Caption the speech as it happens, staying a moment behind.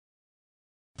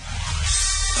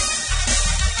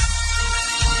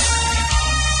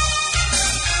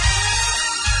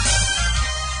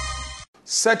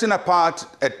Setting apart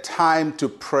a time to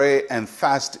pray and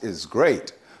fast is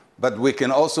great, but we can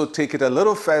also take it a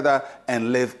little further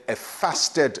and live a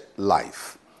fasted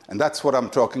life. And that's what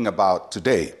I'm talking about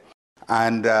today.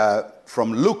 And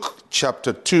from Luke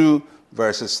chapter 2,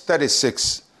 verses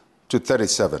 36 to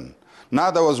 37.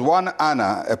 Now there was one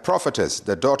Anna, a prophetess,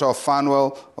 the daughter of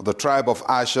Phanuel of the tribe of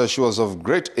Asher. She was of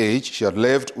great age. She had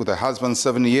lived with her husband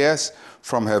 7 years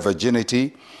from her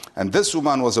virginity. And this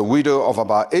woman was a widow of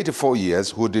about 84 years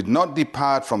who did not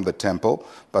depart from the temple,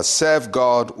 but served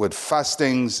God with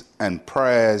fastings and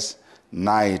prayers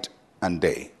night and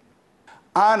day.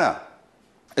 Anna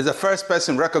is the first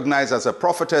person recognized as a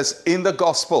prophetess in the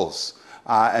Gospels.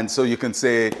 And so you can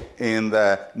say in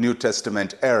the New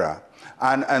Testament era.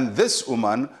 And this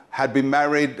woman had been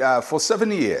married for 7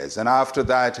 years. And after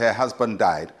that, her husband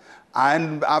died.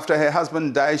 And after her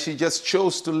husband died, she just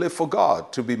chose to live for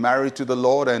God, to be married to the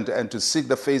Lord and to seek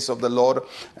the face of the Lord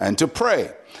and to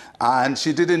pray. And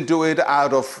she didn't do it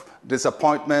out of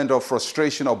disappointment or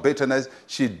frustration or bitterness.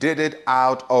 She did it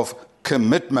out of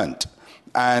commitment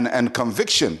and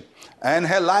conviction. And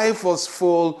her life was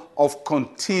full of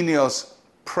continuous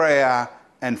prayer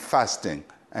and fasting.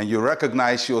 And you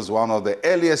recognize she was one of the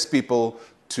earliest people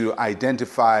to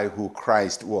identify who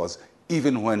Christ was,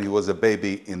 even when he was a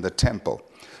baby in the temple.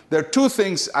 There are two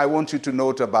things I want you to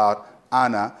note about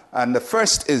Anna. And the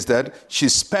first is that she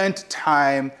spent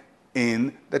time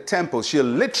in the temple. She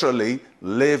literally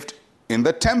lived in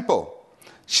the temple.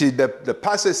 The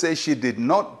passage says she did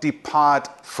not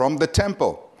depart from the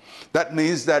temple. That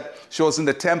means that she was in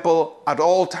the temple at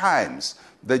all times.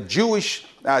 The Jewish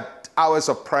hours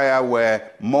of prayer were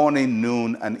morning,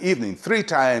 noon, and evening, 3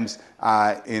 times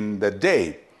in the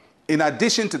day. In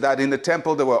addition to that, in the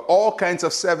temple, there were all kinds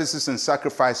of services and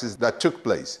sacrifices that took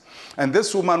place. And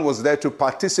this woman was there to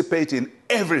participate in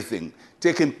everything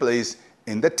taking place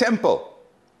in the temple.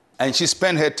 And she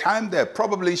spent her time there.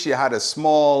 Probably she had a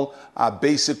small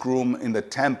basic room in the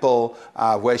temple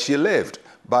where she lived.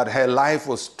 But her life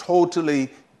was totally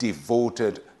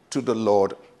devoted to the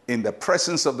Lord, in the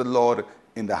presence of the Lord,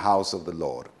 in the house of the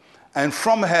Lord. And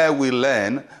from her we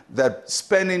learn that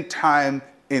spending time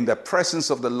in the presence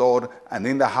of the Lord and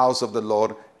in the house of the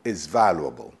Lord is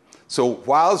valuable. So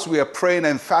whilst we are praying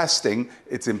and fasting,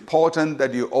 it's important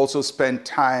that you also spend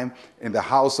time in the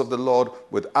house of the Lord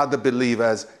with other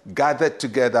believers, gathered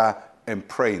together and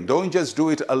praying. Don't just do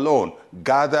it alone.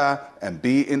 Gather and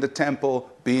be in the temple,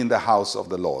 be in the house of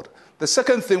the Lord. The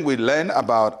second thing we learn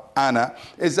about Anna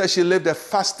is that she lived a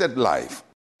fasted life.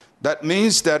 That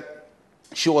means that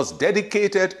she was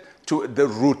dedicated to the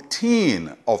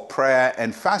routine of prayer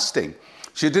and fasting.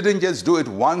 She didn't just do it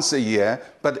once a year,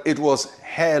 but it was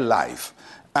her life.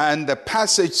 And the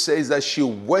passage says that she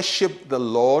worshiped the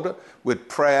Lord with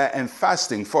prayer and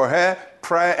fasting. For her,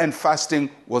 prayer and fasting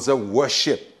was a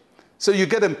worship. So you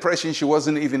get the impression she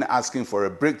wasn't even asking for a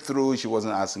breakthrough. She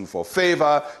wasn't asking for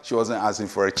favor. She wasn't asking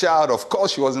for a child. Of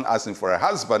course, she wasn't asking for a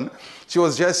husband. She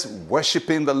was just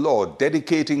worshiping the Lord,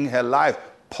 dedicating her life,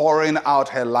 pouring out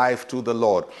her life to the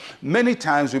Lord. Many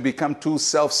times we become too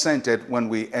self-centered when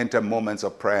we enter moments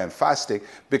of prayer and fasting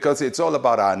because it's all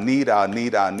about our need,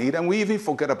 and we even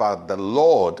forget about the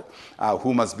Lord,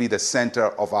 who must be the center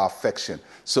of our affection.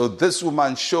 So this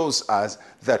woman shows us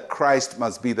that Christ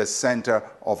must be the center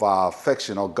of our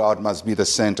affection, or God must be the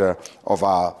center of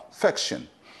our affection.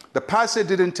 The passage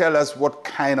didn't tell us what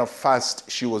kind of fast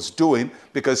she was doing,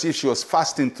 because if she was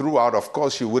fasting throughout, of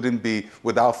course, she wouldn't be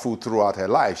without food throughout her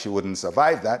life. She wouldn't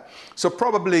survive that. So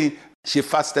probably she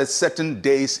fasted certain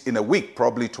days in a week,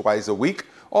 probably twice a week,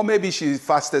 or maybe she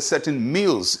fasted certain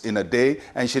meals in a day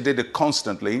and she did it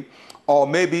constantly. Or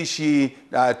maybe she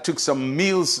took some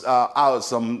meals out,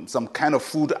 some kind of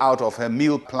food out of her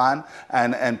meal plan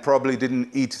and probably didn't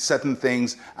eat certain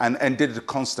things and did it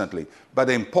constantly. But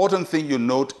the important thing you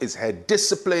note is her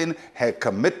discipline, her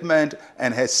commitment,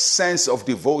 and her sense of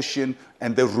devotion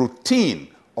and the routine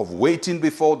of waiting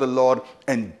before the Lord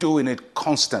and doing it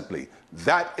constantly.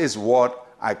 That is what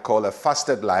I call a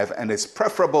fasted life, and it's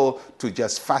preferable to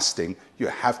just fasting. You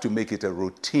have to make it a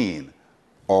routine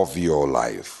of your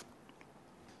life.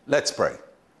 Let's pray.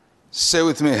 Say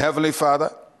with me, Heavenly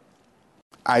Father,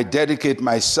 I dedicate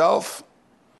myself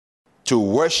to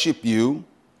worship you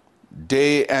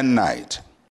day and night.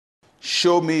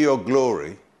 Show me your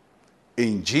glory.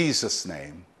 In Jesus'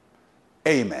 name,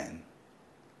 amen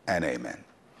and amen.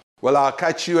 Well, I'll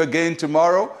catch you again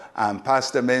tomorrow. I'm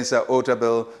Pastor Mensa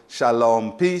Otabil.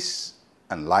 Shalom, peace,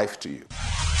 and life to you.